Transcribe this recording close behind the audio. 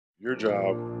Your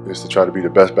job is to try to be the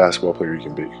best basketball player you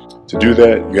can be. To do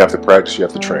that, you have to practice, you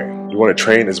have to train. You want to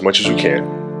train as much as you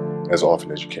can, as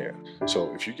often as you can.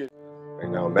 So if you get,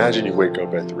 right now imagine you wake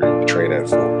up at 3, you train at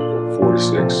 4, you go 4 to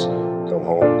 6, come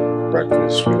home,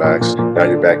 breakfast, relax. Now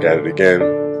you're back at it again,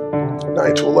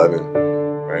 9 to 11,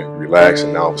 right? Relax,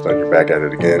 and now all of a sudden you're back at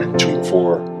it again, 2 to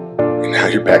 4, and now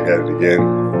you're back at it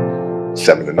again,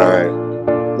 7 to 9.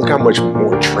 Look how much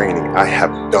more training I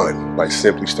have done by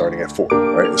simply starting at 4,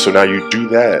 right? And so now you do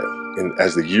that, and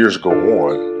as the years go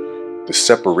on, the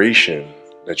separation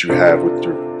that you have with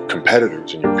your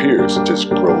competitors and your peers just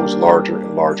grows larger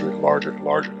and larger and larger and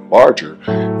larger and larger.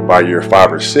 And by year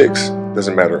 5 or 6,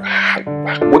 doesn't matter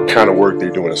what kind of work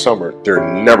they do in the summer,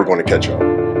 they're never going to catch up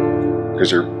because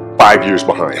they're 5 years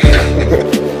behind.